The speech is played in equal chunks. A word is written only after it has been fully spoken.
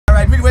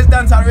Alright, Midwest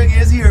Dancehall Reggae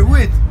is here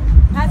with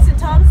Patsy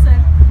Thompson.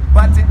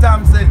 Patty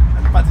Thompson.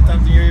 And Patty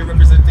Thompson, you're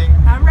representing?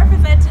 I'm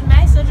representing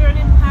my sojourn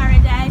in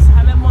paradise.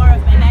 I'm a more of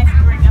my life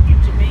growing up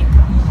in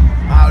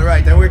Jamaica.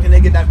 Alright, and where can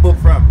they get that book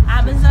from?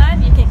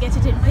 Amazon, you can get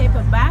it in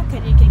paperback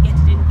and you can get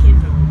it in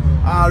Kindle.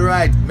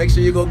 Alright, make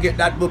sure you go get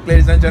that book,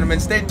 ladies and gentlemen.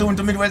 Stay tuned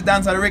to Midwest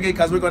Dancehall Reggae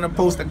because we're going to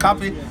post a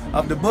copy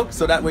of the book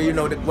so that way you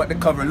know what the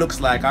cover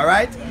looks like,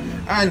 alright?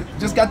 And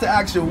just got to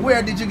ask you,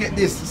 where did you get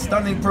this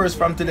stunning purse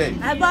from today?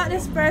 I bought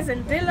this purse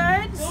in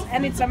Dillard's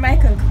and it's a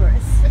Michael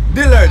Kors.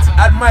 Dillard's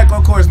at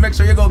Michael Kors. Make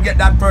sure you go get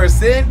that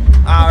purse in.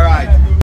 Alright.